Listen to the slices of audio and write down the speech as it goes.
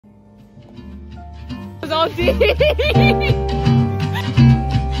salty.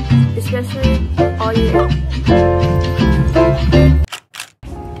 Especially all year.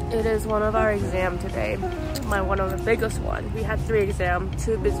 It is one of our exams today. One of the biggest one. We had 3 exams,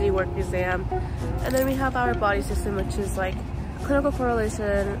 2 busy work exam, and then we have our body system, which is like clinical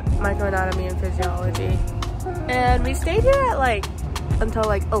correlation, microanatomy, and physiology. And we stayed here at like until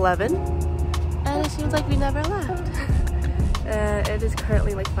like 11, and it seems like we never left. And it is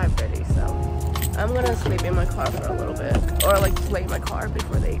currently like 5:30, so I'm gonna sleep in my car for a little bit, or like just lay in my car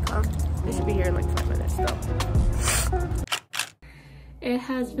before they come. They should be here in like 5 minutes though. It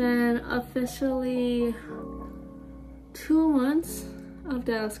has been officially 2 months of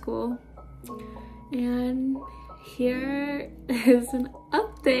dental school, and here is an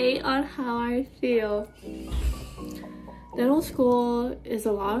update on how I feel. Dental school is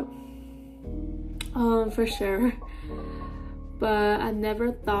a lot, for sure, but I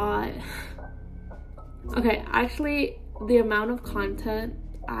never thought, okay, actually the amount of content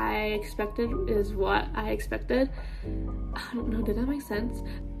I expected is what I expected. I don't know, did that make sense?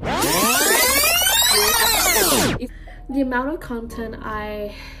 The amount of content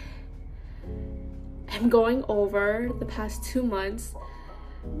I am going over the past 2 months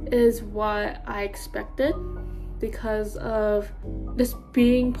is what I expected because of just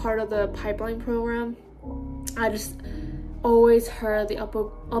being part of the pipeline program. I just always heard the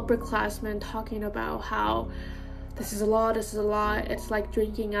upperclassmen talking about how this is a lot, it's like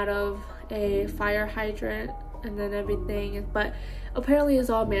drinking out of a fire hydrant and then everything, but apparently it's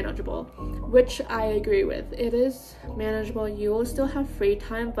all manageable, which I agree with. It is manageable. You will still have free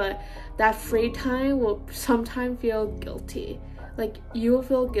time, but that free time will sometimes feel guilty. Like you will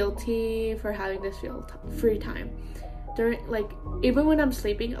feel guilty for having this free time during, like, even when I'm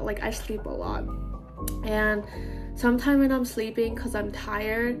sleeping, like I sleep a lot, and sometimes when I'm sleeping because I'm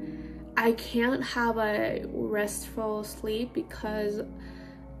tired, I can't have a restful sleep because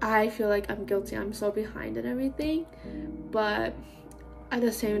I feel like I'm guilty. I'm so behind and everything, but at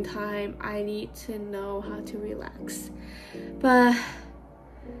the same time I need to know how to relax. But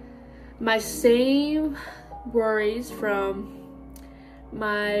my same worries from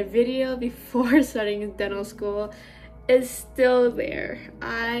my video before starting dental school is still there.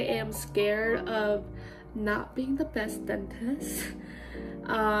 I am scared of not being the best dentist.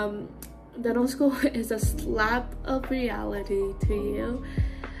 Dental school is a slap of reality to you.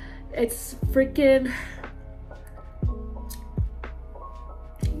 It's freaking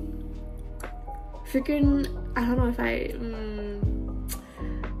I don't know if I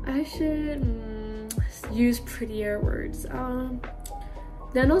should use prettier words.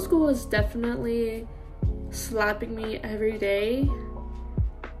 Dental school is definitely slapping me every day.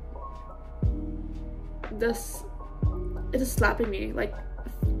 It is slapping me like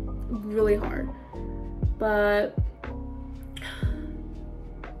really hard, but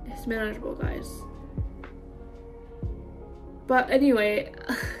it's manageable, guys. But anyway,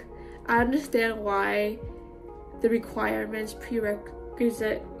 I understand why the requirements,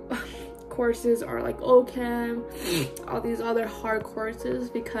 prerequisite courses are like OChem, all these other hard courses,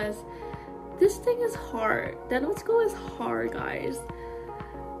 because this thing is hard. Dental school is hard, guys.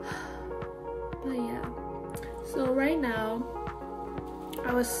 But yeah, so right now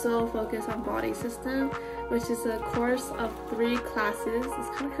I was so focused on body system, which is a course of 3 classes. It's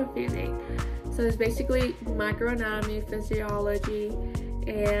kind of confusing. So it's basically microanatomy, physiology,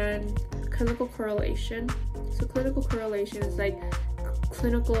 and clinical correlation. So clinical correlation is like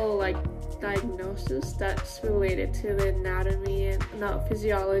clinical like diagnosis that's related to the anatomy and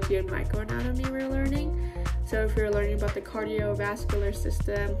physiology and microanatomy we're learning. So if you're learning about the cardiovascular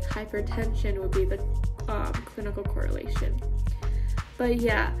system, hypertension would be the clinical correlation. But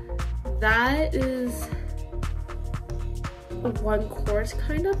yeah, that is one course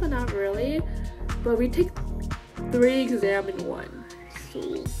kind of, but not really. But we take 3 exams in one.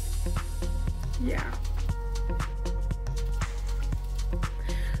 So yeah.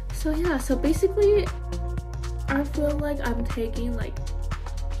 So yeah, so basically I feel like I'm taking like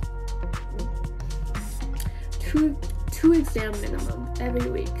two exam minimum every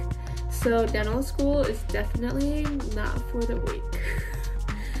week. So dental school is definitely not for the weak.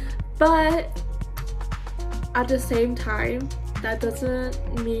 But at the same time, that doesn't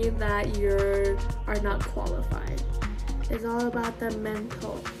mean that you are not qualified. It's all about the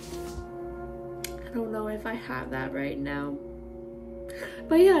mental. I don't know if I have that right now.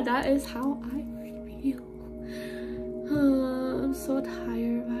 But yeah, that is how I feel. I'm so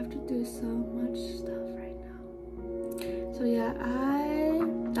tired. I have to do so much stuff right now. So yeah,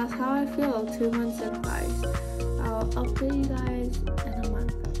 that's how I feel 2 months in, guys. I'll update you guys in a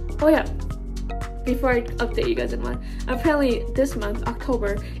month. Oh yeah, before I update you guys in one, apparently this month,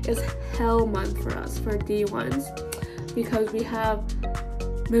 October, is hell month for us, for D1s, because we have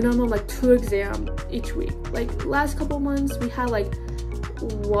minimum like 2 exams each week. Like last couple months, we had like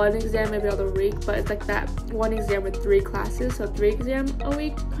 1 exam every other week, but it's like that 1 exam with 3 classes, so 3 exams a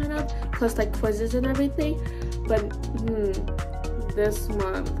week kind of, plus like quizzes and everything. But this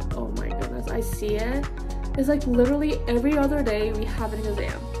month, oh my goodness, I see it. It's like literally every other day we have an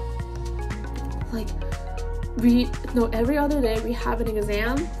exam. Like every other day we have an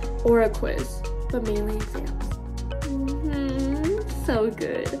exam or a quiz, but mainly exams. So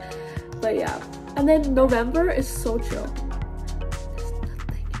good. But yeah, and then November is so chill. There's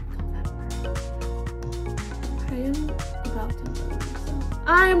nothing in November. I am about to enjoy myself.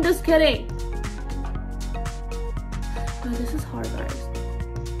 I'm just kidding. Oh, this is hard, guys.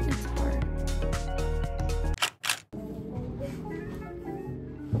 It's hard.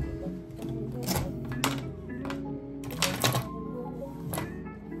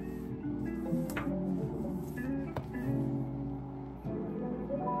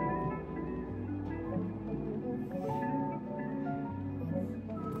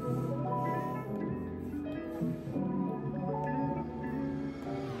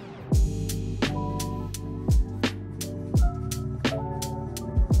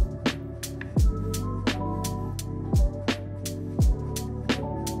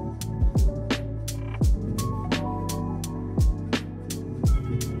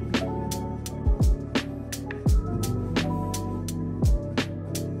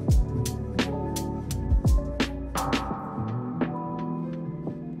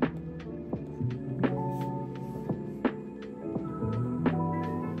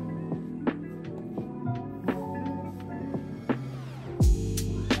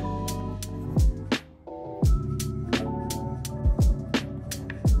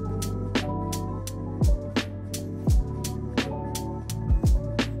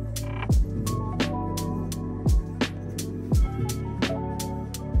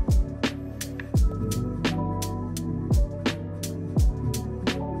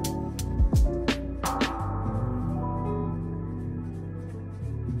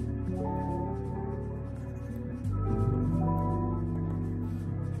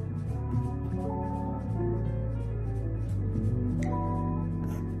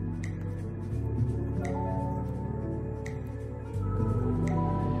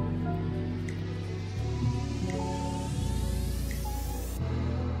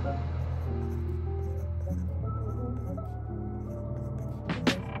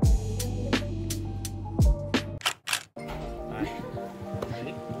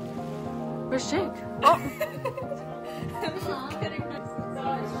 Where's Jake? Oh! Getting next to so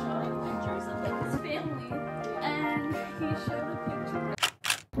I was showing pictures of like his family, and he showed a picture.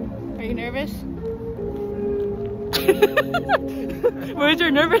 Are you nervous? Where's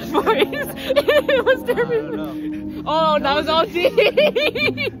your nervous voice? It was nervous. Oh, that was all Jake.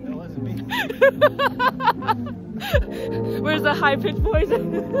 That wasn't me. Where's the high pitched voice?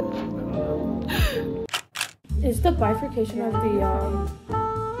 Is the bifurcation of the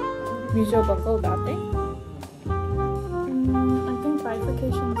Mijo buckle a bad thing? I think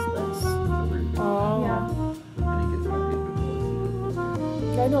bifurcation is this. Oh. Yeah.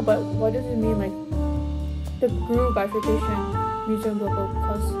 I know, but what does it mean? Like the groove bifurcation, Mijo buckle,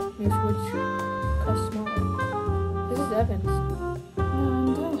 because which cuts smaller. This is Evans. Yeah,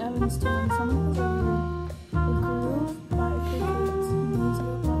 I'm doing Evans too, and some of these are weird. The groove bifurcates Mizo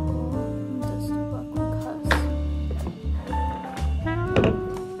buckle and distal buckle cuss.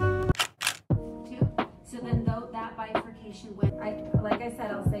 So then though that bifurcation went, like I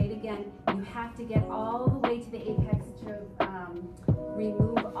said, I'll say it again, you have to get all the way to the apex to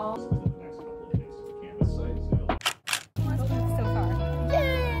remove all. So far.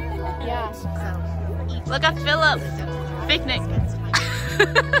 Yeah. Look at Philip! Picnic!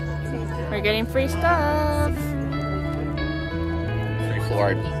 We're getting free stuff! Free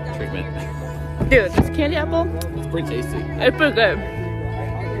fluoride treatment. Dude, this candy apple, It's pretty tasty. it's pretty good.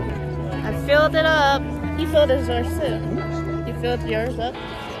 I filled it up. He filled his yours too. You filled yours up?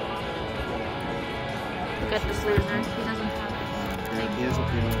 Look at this loser. He doesn't have it. There it is up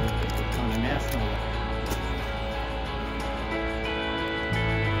here on the national.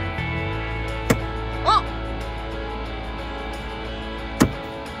 Oh!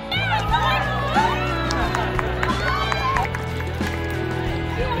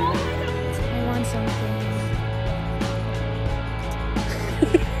 I want something.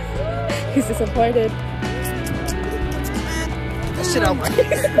 He's disappointed. That shit out my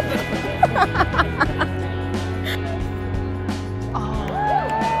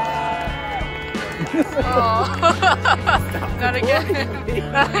Oh. Not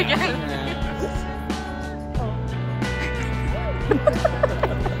again. Not again.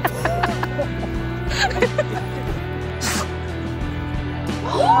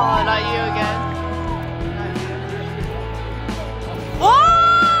 Oh, not you again. Not you. Oh!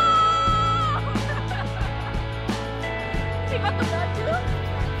 He got the vacuum?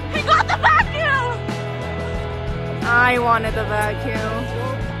 He got the vacuum! I wanted the vacuum.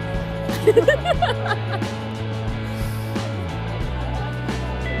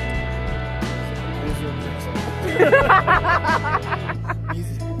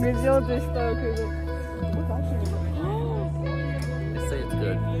 Say it's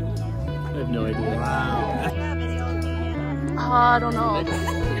good. I have no idea. Wow. I don't know.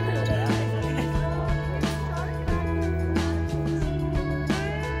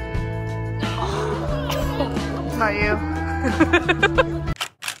 Not you.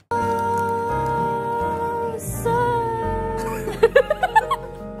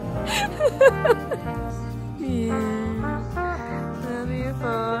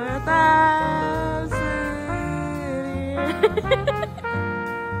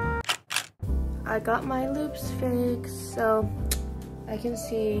 I got my loops fixed, so I can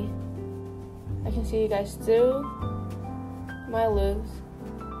see you guys through my loops.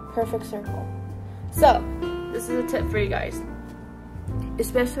 Perfect circle. So this is a tip for you guys,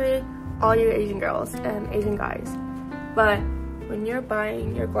 especially all you Asian girls and Asian guys. But when you're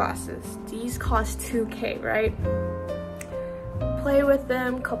buying your glasses, these cost $2K, right? Play with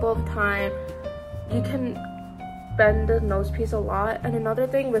them a couple of times. You can bend the nose piece a lot. And another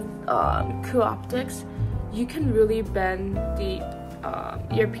thing with True Optics, you can really bend the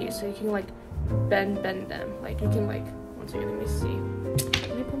earpiece, so you can like bend them. Like you can like, one second, let me see.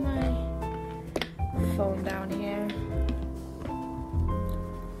 Let me put my phone down here.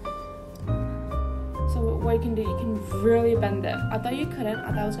 So what you can do, you can really bend it. I thought you couldn't. I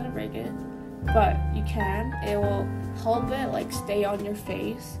thought I was gonna break it, but you can. It will help it like stay on your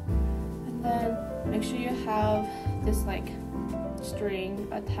face. And then make sure you have this like string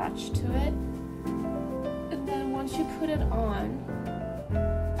attached to it. And then once you put it on, oh my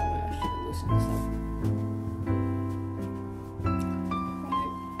gosh, I should loosen this up.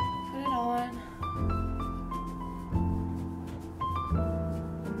 Right, put it on.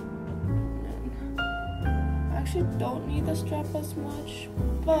 I actually don't need the strap as much,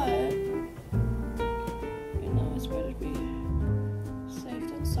 but you know, it's better to be safe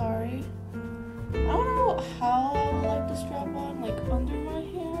than sorry. I don't know how I would like the strap on, like under my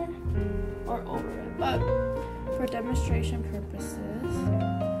hair or over it, but for demonstration purposes.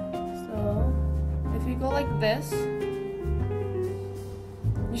 So if you go like this,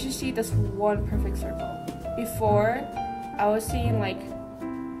 you should see this one perfect circle. Before, I was seeing like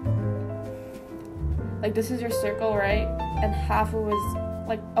this is your circle, right? And half it was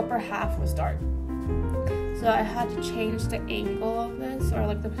like upper half was dark. So I had to change the angle of this, or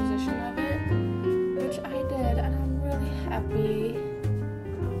like the position of it, which I did, and I'm really happy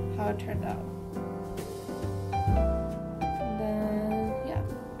how it turned out. And then yeah,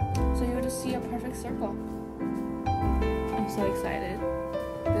 so you would just see a perfect circle. I'm so excited.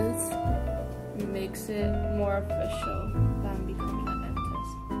 This makes it more official than becoming a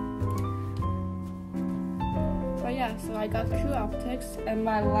dentist. But yeah, so I got True Optics, and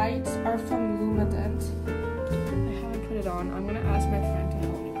my lights are from Lumadent. I haven't put it on. I'm gonna ask my friend to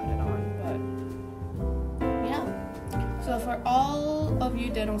help me put it on, but yeah. So for all of you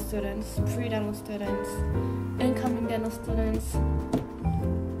dental students, pre-dental students, incoming dental students,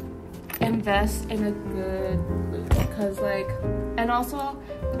 invest in a good loop, because like, and also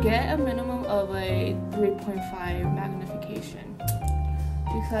get a minimum of a 3.5 magnification,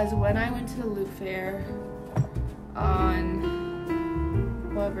 because when I went to the loop fair on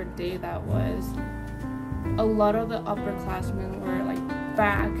whatever day that was, a lot of the upperclassmen were like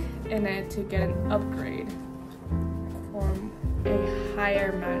back in it to get an upgrade from a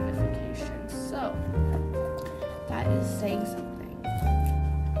higher magnification. So that is saying something.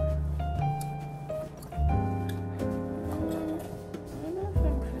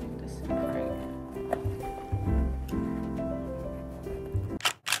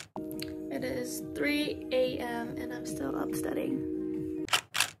 It is 3 a.m. and I'm still up studying.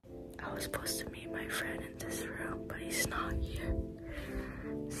 I was supposed to meet my friend in this room, but he's not here.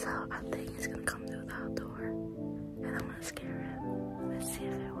 So I think he's gonna come through that door.